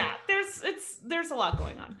fine. Yeah, there's a lot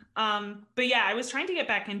going on. But yeah, I was trying to get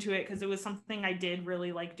back into it because it was something I did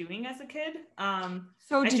really like doing as a kid.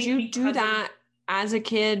 So did you do that as a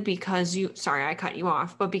kid because sorry, I cut you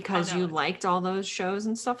off, but because you liked all those shows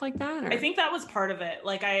and stuff like that? Or? I think that was part of it.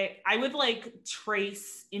 Like I would like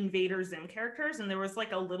trace Invader Zim characters, and there was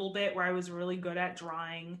like a little bit where I was really good at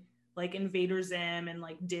drawing like Invader Zim and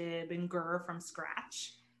like Dib and Gur from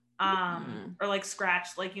scratch. Or like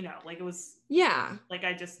scratch, like like it was like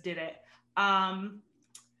I just did it.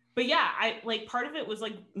 But yeah, I like part of it was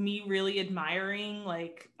like me really admiring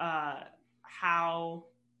like how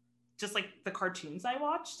just like the cartoons I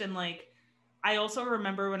watched. And like I also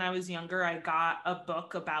remember when I was younger I got a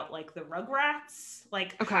book about like the Rugrats,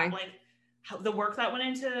 like how the work that went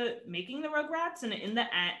into making the Rugrats, and in the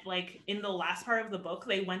end, like in the last part of the book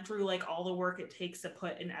they went through like all the work it takes to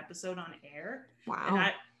put an episode on air.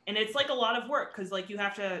 Wow. And it's like a lot of work because like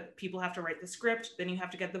people have to write the script, then you have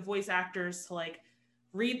to get the voice actors to like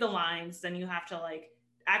read the lines, then you have to like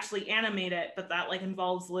actually animate it, but that like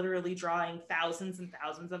involves literally drawing thousands and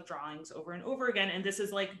thousands of drawings over and over again. And this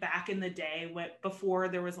is like back in the day before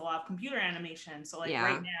there was a lot of computer animation. So like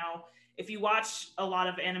right now, if you watch a lot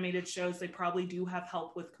of animated shows, they probably do have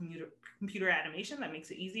help with computer animation that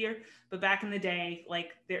makes it easier. But back in the day,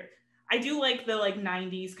 like I do like the like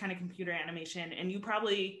 90s kind of computer animation, and you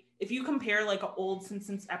probably, if you compare like an old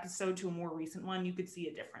Simpsons episode to a more recent one, you could see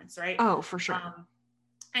a difference, right? Oh, for sure.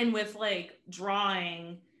 And with like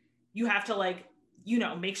drawing, you have to like,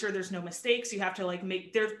 make sure there's no mistakes. You have to like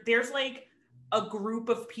there's like a group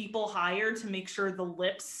of people hired to make sure the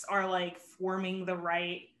lips are like forming the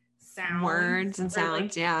right sounds. Words and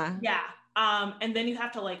sounds, yeah. Yeah. And then you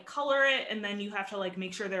have to like color it, and then you have to like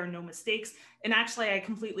make sure there are no mistakes. And actually I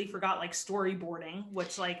completely forgot like storyboarding,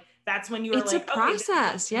 which like that's when you were it's a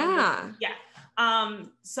process. Yeah.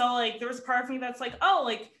 So like there was a part of me that's like, oh,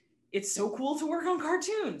 like it's so cool to work on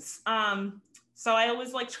cartoons. So I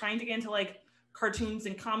was like trying to get into like cartoons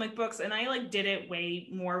and comic books, and I like did it way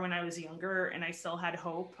more when I was younger, and I still had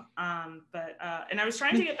hope. But and I was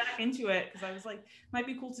trying to get back into it because I was like, might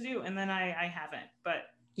be cool to do, and then I haven't. But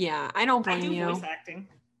yeah, I don't I blame do you. voice acting.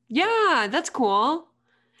 Yeah, that's cool.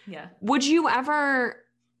 Yeah. Would you ever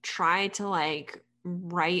try to like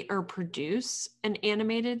write or produce an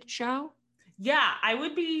animated show? Yeah, I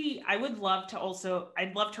would love to also,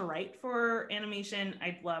 I'd love to write for animation.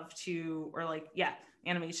 I'd love to, or like, yeah,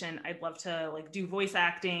 animation. I'd love to like do voice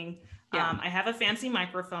acting. Yeah. I have a fancy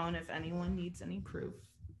microphone if anyone needs any proof.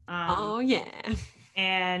 Oh yeah.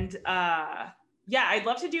 And yeah, I'd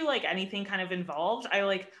love to do like anything kind of involved.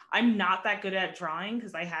 I'm not that good at drawing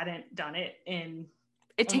because I hadn't done it in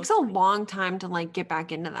It takes a long time to like get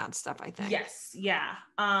back into that stuff, I think. Yes, yeah.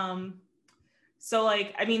 So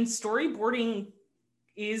like, I mean, storyboarding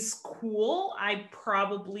is cool. I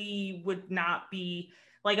probably would not be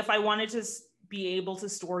like, if I wanted to be able to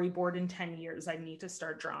storyboard in 10 years, I need to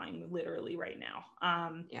start drawing literally right now.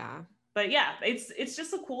 Yeah. But yeah, it's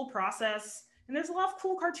just a cool process. And there's a lot of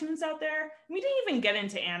cool cartoons out there. We didn't even get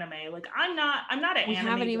into anime. Like I'm not an anime. We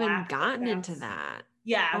haven't even black, gotten like into that.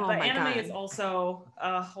 Yeah, Oh but my anime God. is also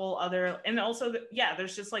a whole other, and also yeah,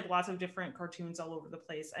 there's just like lots of different cartoons all over the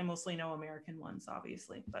place. I mostly know American ones,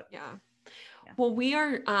 obviously, but Yeah. Yeah. Well, we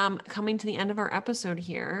are coming to the end of our episode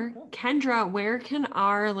here. Oh, cool. Kendra, where can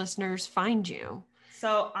our listeners find you?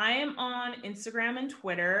 So I am on Instagram and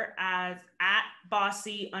Twitter as at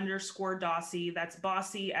 @bossy_Dawsey. That's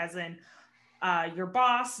bossy as in your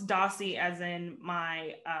boss, Dawsey as in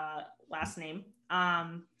my last name.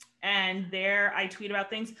 And there I tweet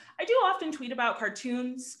about things. I do often tweet about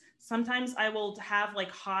cartoons. Sometimes I will have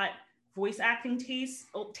like hot voice acting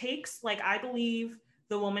takes. Like I believe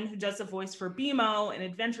the woman who does the voice for BMO in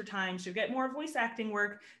Adventure Time should get more voice acting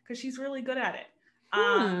work because she's really good at it.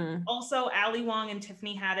 Also, Ali Wong and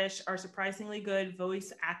Tiffany Haddish are surprisingly good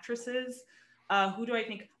voice actresses. Who do I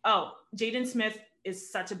think? Oh, Jaden Smith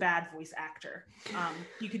is such a bad voice actor.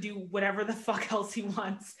 He could do whatever the fuck else he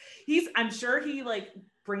wants. I'm sure he like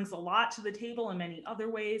brings a lot to the table in many other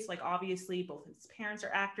ways. Like obviously both his parents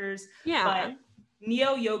are actors. Yeah. But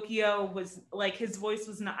Neo Yokio was like, his voice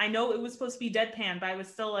was not, I know it was supposed to be deadpan, but I was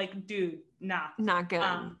still like, dude, nah. Not good.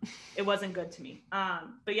 It wasn't good to me.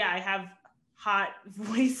 But yeah, I have hot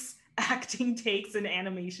voice acting takes and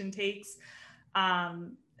animation takes.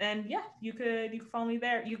 And yeah, you could follow me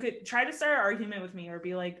there. You could try to start an argument with me or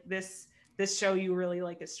be like, this show you really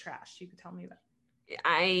like is trash. You could tell me that.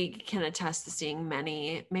 I can attest to seeing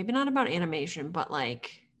many, maybe not about animation, but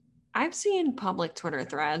like I've seen public Twitter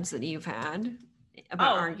threads that you've had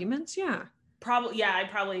about arguments. Yeah. Probably.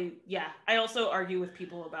 Yeah. I also argue with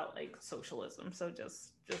people about like socialism. So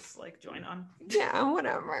just like join on. Yeah,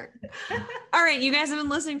 whatever. All right. You guys have been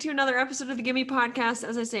listening to another episode of the Gimme Podcast.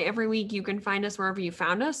 As I say, every week you can find us wherever you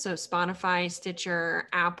found us. So Spotify, Stitcher,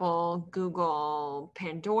 Apple, Google,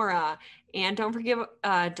 Pandora. And don't forget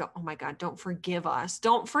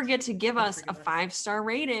to give us a 5-star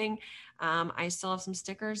rating. I still have some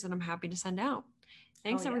stickers that I'm happy to send out.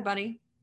 Thanks, everybody.